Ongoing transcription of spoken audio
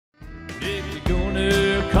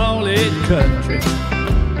it country,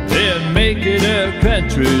 then make it a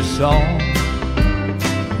country song.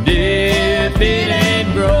 And if it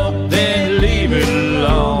ain't broke, then leave it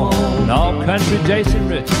alone. All country Jason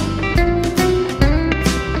Richison.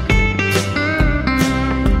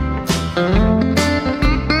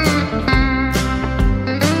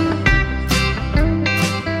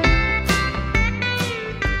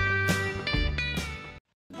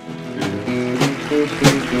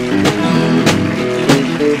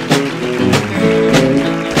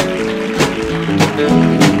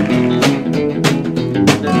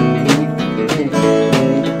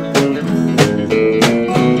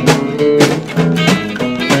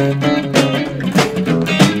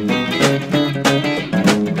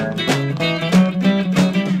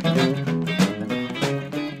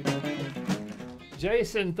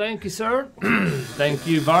 Jason, thank you, sir. Thank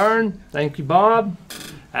you, Vern. Thank you, Bob.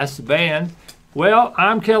 That's the band. Well,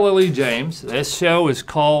 I'm Kelly Lee James. This show is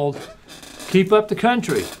called Keep Up the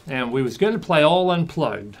Country, and we was going to play all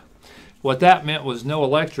unplugged. What that meant was no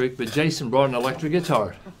electric, but Jason brought an electric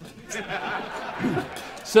guitar.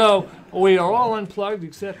 So we are all unplugged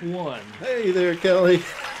except one. Hey there, Kelly.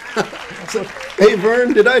 Hey,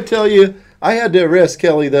 Vern, did I tell you I had to arrest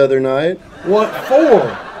Kelly the other night? What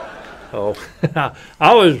for? Oh,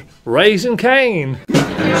 I was raising Cain.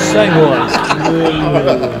 Sing once.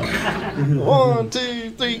 1,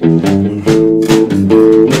 2, 3.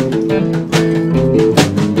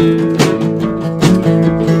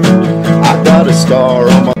 I got a star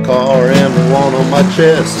on my car and one on my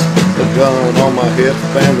chest, a gun on my hip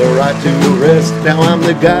and the right to arrest. Now I'm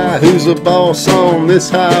the guy who's the boss on this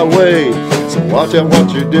highway, so watch out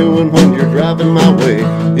what you're doing when you're driving my way.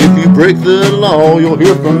 If you break the law, you'll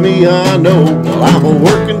hear from me, I know. While I'm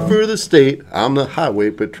working for the state, I'm the highway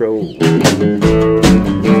patrol.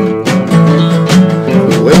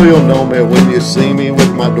 Well, you'll know me when you see me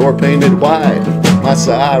with my door painted white, my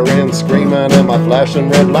siren screaming and my flashing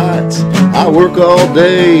red lights. I work all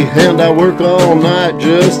day and I work all night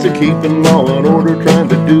just to keep in law and order, trying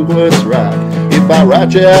to do what's right. If I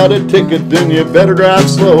write you out a ticket, then you better drive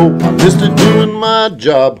slow. I'm just doing my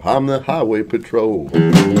job, I'm the highway patrol.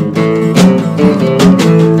 Well,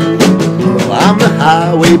 I'm the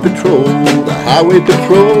highway patrol, the highway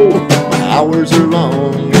patrol. My hours are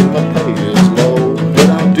long and my pay is low, but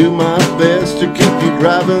I'll do my best to keep you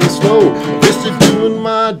driving slow. Just doing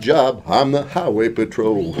my job, I'm the highway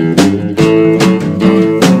patrol.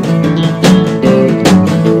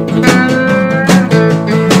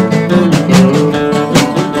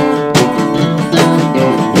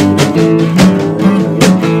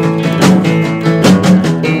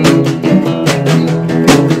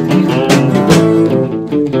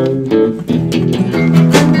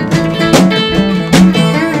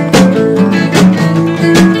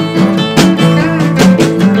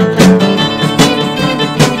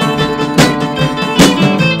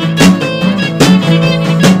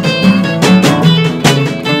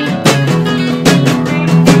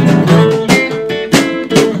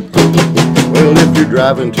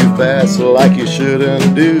 Driving too fast like you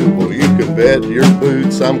shouldn't do, well, you can bet your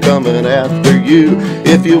boots I'm coming after you.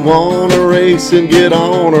 If you want to race and get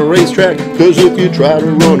on a racetrack, cause if you try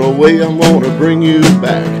to run away, I'm gonna bring you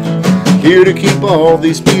back. Here to keep all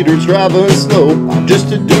these speeders driving slow, I'm just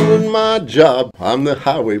doing my job, I'm the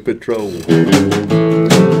highway patrol.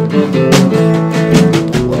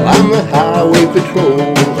 Well, I'm the highway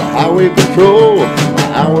patrol, the highway patrol.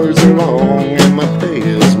 My hours are long and my pay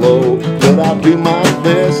is low, but I'll do my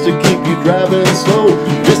best to keep you driving slow.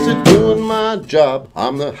 Just doing my job,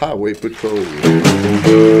 I'm the highway patrol.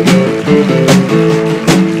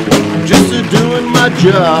 Just doing my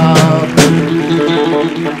job,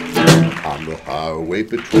 I'm the highway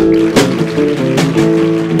patrol.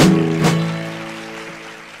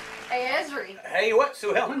 Hey, Esri. Hey, what,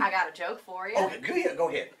 Sue Helen? I got a joke for you. Oh, go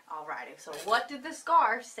ahead. Alrighty, so what did the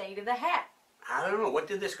scarf say to the hat? I don't know. What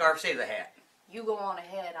did the scarf say to the hat? You go on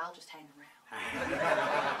ahead, I'll just hang around.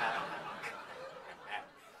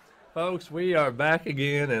 Folks, we are back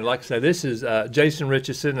again, and like I said, this is Jason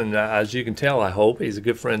Richison, and as you can tell, I hope, he's a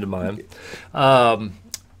good friend of mine.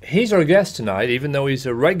 He's our guest tonight, even though he's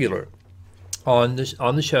a regular on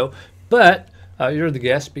the show, but you're the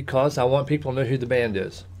guest because I want people to know who the band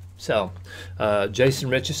is. So, Jason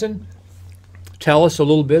Richison, tell us a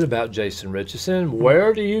little bit about Jason Richison.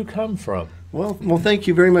 Where do you come from? Well, thank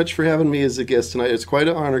you very much for having me as a guest tonight. It's quite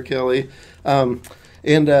an honor, Kelly. I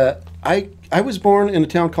was born in a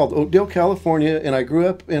town called Oakdale, California, and I grew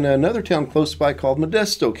up in another town close by called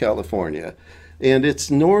Modesto, California. and it's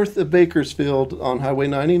north of Bakersfield on Highway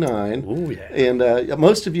 99. Oh, yeah. And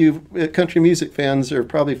most of you country music fans are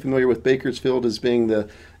probably familiar with Bakersfield as being the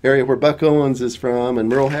area where Buck Owens is from, and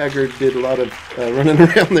Merle Haggard did a lot of running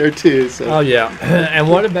around there too. So. Oh, yeah. And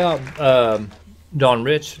what about Don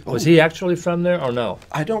Rich? Was he actually from there or no?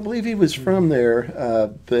 I don't believe he was from there,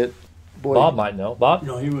 but boy. Bob might know. Bob?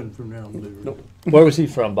 No, he wasn't from down there. Nope. Where was he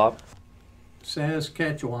from, Bob?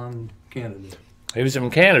 Saskatchewan, Canada. He was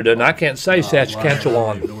from Canada, and I can't say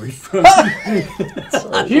Saskatchewan. I don't know where he's from.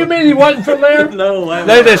 You mean he wasn't from there? No,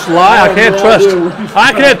 They just lie. I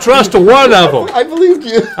can't trust a one of them. I believed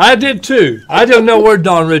you. I did too. I don't know where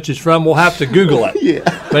Don Rich is from. We'll have to Google it. Yeah.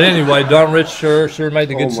 But anyway, Don Rich sure made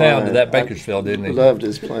the good sound my. to that Bakersfield, didn't he? Loved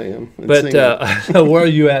his playing. and But singing. where are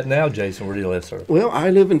you at now, Jason? Where do you live, sir? Well, I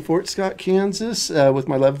live in Fort Scott, Kansas, with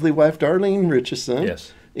my lovely wife, Darlene Richison.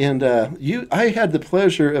 Yes. And I had the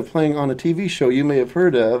pleasure of playing on a TV show you may have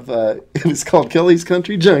heard of. It was called Kelly's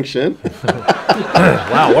Country Junction.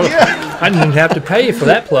 Wow, I didn't even have to pay you for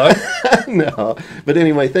that plug. No. But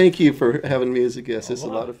anyway, thank you for having me as a guest. It's a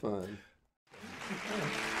lot of fun.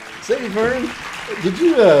 Say, Vern,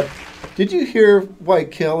 did you hear why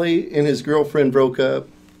Kelly and his girlfriend broke up?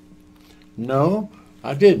 No,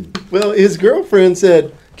 I didn't. Well, his girlfriend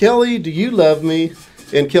said, "Kelly, do you love me?"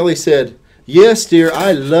 And Kelly said, "Yes, dear,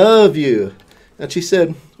 I love you." And she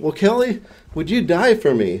said, "Well, Kelly, would you die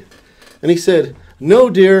for me?" And he said, "No,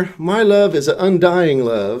 dear, my love is an undying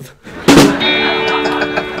love."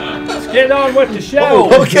 Let's get on with the show.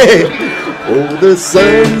 Oh, okay. Oh, the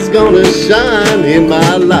sun's gonna shine in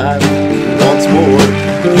my life once more.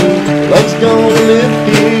 Love's gonna live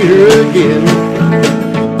here again.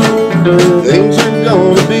 Things are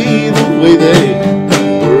gonna be the way they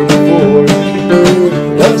were before.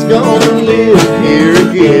 Love's gonna live here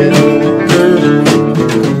again.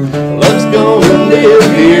 Love's gonna live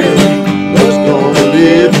here. Love's gonna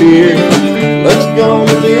live here. Love's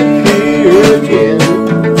gonna live here again.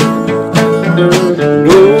 No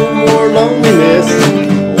more loneliness,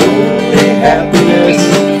 only happiness.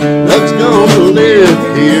 Love's gonna live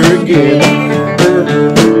here again.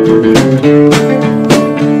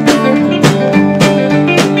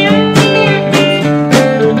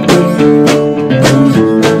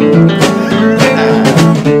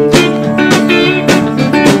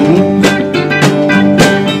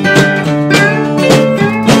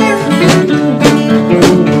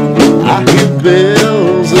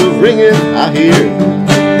 Bells are ringing, I hear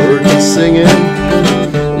birds singing.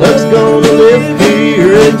 Love's gonna live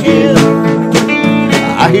here again.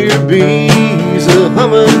 I hear bees a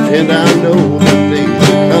humming, and I know the days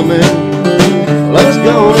are coming. Love's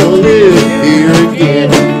gonna live here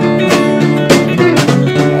again.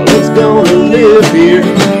 Love's gonna live here.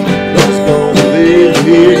 Love's gonna live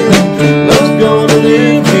here. Love's gonna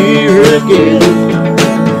live here again.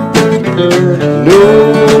 No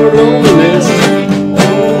more loneliness,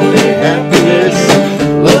 only happiness.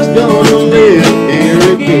 Love's gonna live here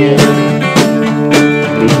again.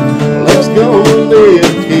 Love's gonna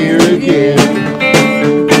live here again.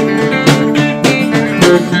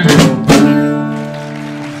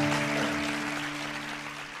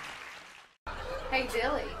 Hey,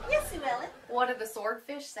 Dilly, Yes, Sue Ellen. what did the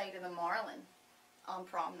swordfish say to the marlin on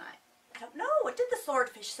prom night? I don't know. What did the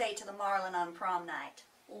swordfish say to the marlin on prom night?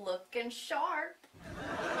 Looking sharp.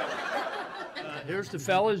 Here's the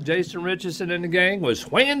fellas, Jason Richison and the gang with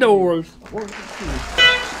Swinging Doors.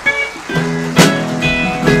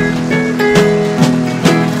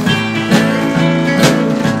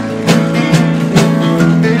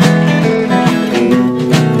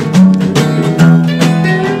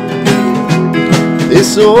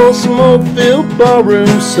 This old smoke-filled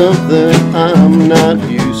barroom's something I'm not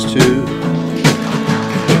used to.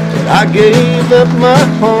 But I gave up my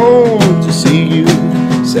home to see you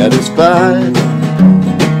satisfied.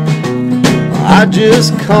 I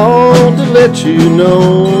just called to let you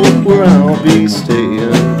know where I'll be staying.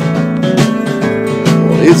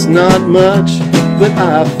 Well, it's not much, but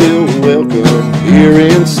I feel welcome here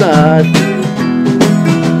inside.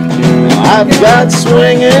 I've got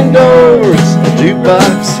swinging doors, a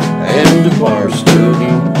jukebox, and a bar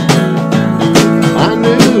stool. My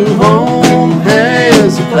new home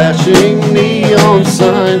has a flashing neon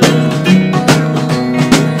sign.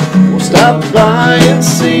 Well, stop by and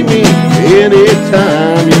see me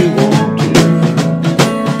anytime you want to,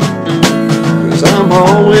 'cause I'm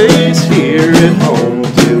always here at home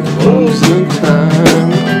till closing time.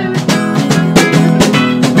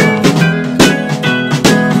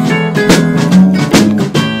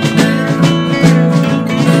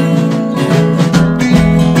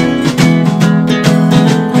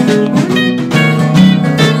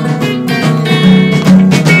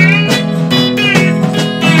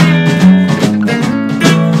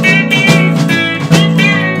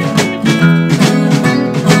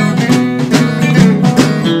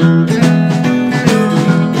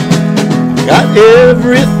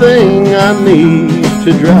 everything I need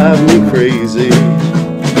to drive me crazy.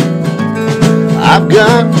 I've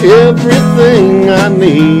got everything I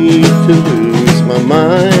need to lose my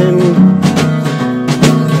mind.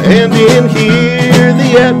 And in here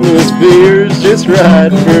the atmosphere's just right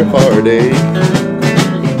for heartache.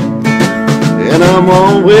 And I'm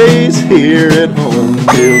always here at home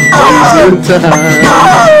till closing time.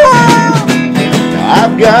 Now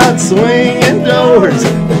I've got swinging doors,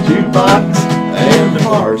 a jukebox, and a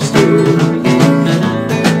bar stool.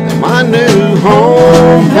 And my new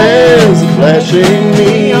home has a flashing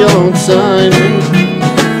neon sign.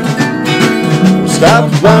 Stop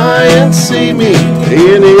by and see me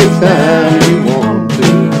anytime you want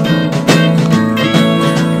to.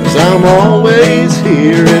 'Cause I'm always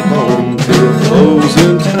here at home till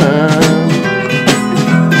closing time.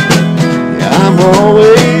 Yeah, I'm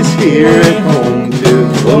always here at home till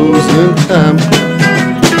closing time.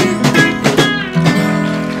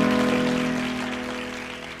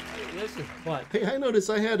 Listen, what? Hey, I noticed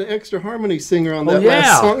I had an extra harmony singer on Oh, that yeah.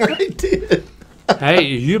 last song. I did. Hey,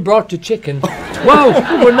 you brought the chicken. Whoa,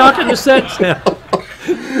 we're knocking the sets down.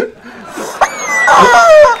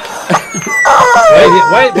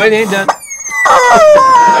 Wait, ain't done.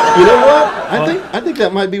 You know what? I think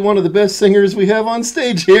that might be one of the best singers we have on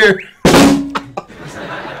stage here.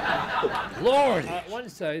 Lord, I want to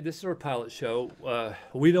say this is our pilot show.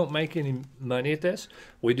 We don't make any money at this.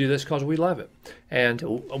 We do this because we love it. And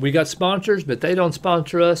we got sponsors, but they don't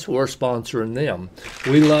sponsor us. We're sponsoring them.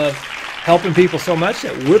 We love helping people so much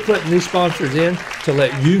that we're putting these sponsors in to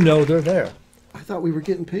let you know they're there. I thought we were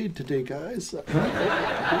getting paid today, guys.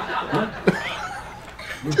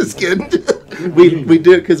 Just kidding. We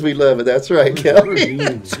do it because we love it. That's right, Kelly.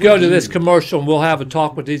 Let's go to this commercial and we'll have a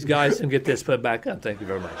talk with these guys and get this put back up. Thank you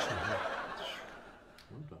very much.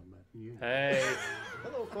 Hey.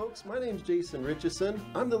 Hello, folks. My name's Jason Richison.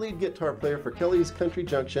 I'm the lead guitar player for Kelly's Country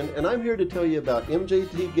Junction, and I'm here to tell you about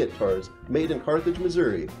MJT guitars made in Carthage,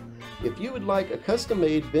 Missouri. If you would like a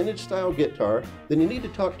custom-made vintage-style guitar, then you need to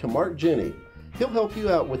talk to Mark Jenny. He'll help you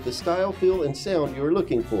out with the style, feel, and sound you are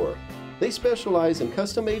looking for. They specialize in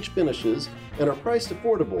custom-made finishes and are priced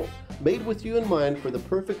affordable, made with you in mind for the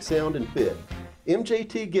perfect sound and fit.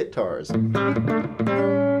 MJT guitars,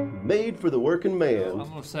 made for the working man. I'm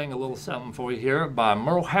going to sing a little something for you here by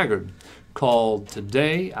Merle Haggard called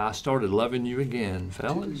Today I Started Loving You Again,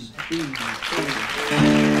 fellas.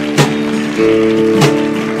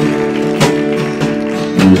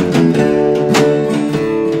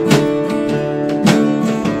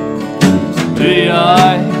 Today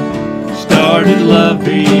I started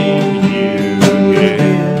loving you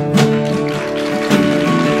again.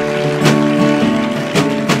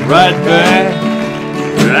 Right back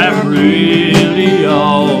where I've really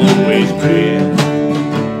always been.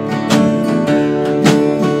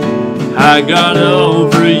 I got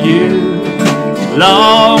over you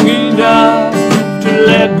long enough to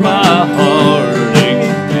let my heart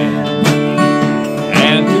expand.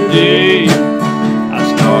 And today I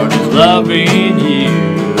started loving you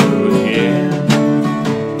again.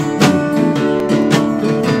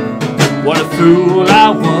 What a fool I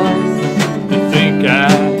was to think I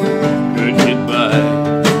could get by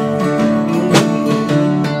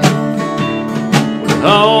with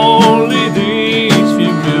only these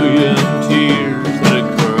few million tears that I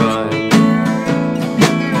cried.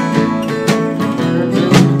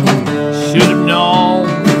 Should have known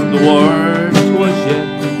the worst was yet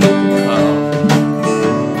to come.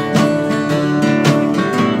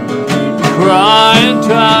 Crying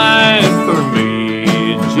time for me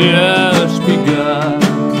had just begun.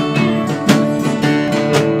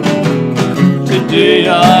 Today I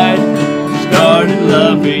started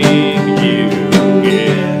loving you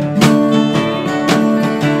again.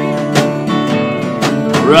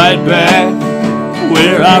 Right back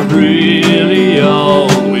where I've really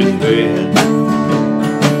always been.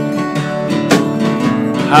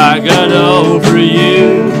 I got over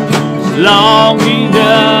you long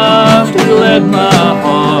enough to let my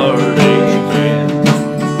heart expand.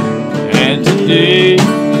 And today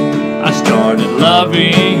I started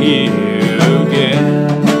loving you again.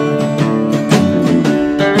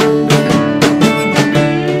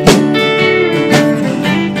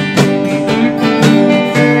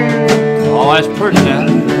 Oh, that's pretty now.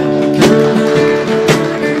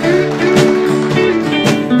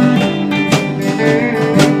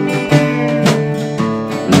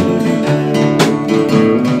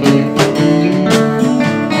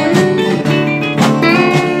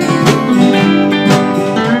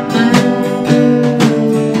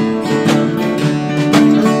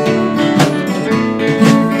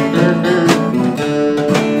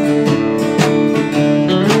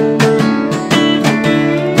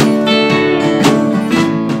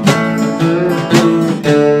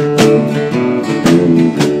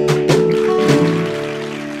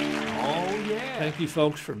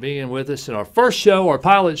 folks, for being with us in our first show, our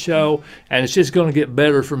pilot show, and it's just going to get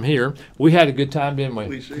better from here. We had a good time, didn't we?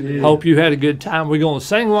 We sure did. Hope you had a good time. We're going to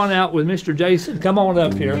sing one out with Mr. Jason. Come on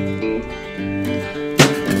up here.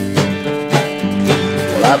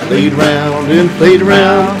 Well, I played around and played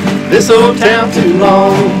around this old town too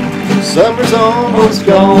long. Summer's almost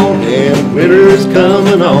gone and winter's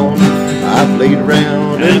coming on. I played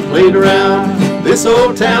around and played around this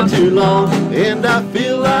old town too long, and I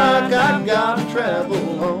feel like I gotta travel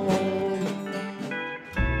home.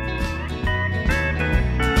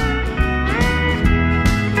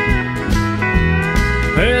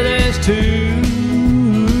 Well, there's $2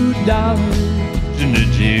 in the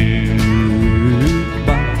jukebox,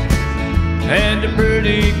 and a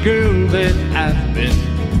pretty girl that I've been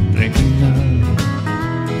thinking of.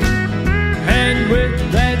 And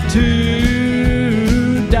with that $2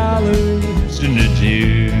 in the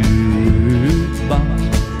jukebox,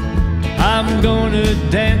 I'm gonna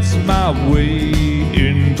dance my way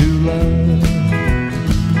into love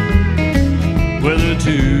with a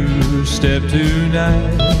two-step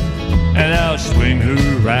tonight, and I'll swing her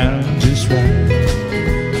around just right.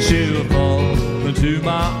 She'll fall into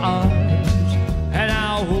my arms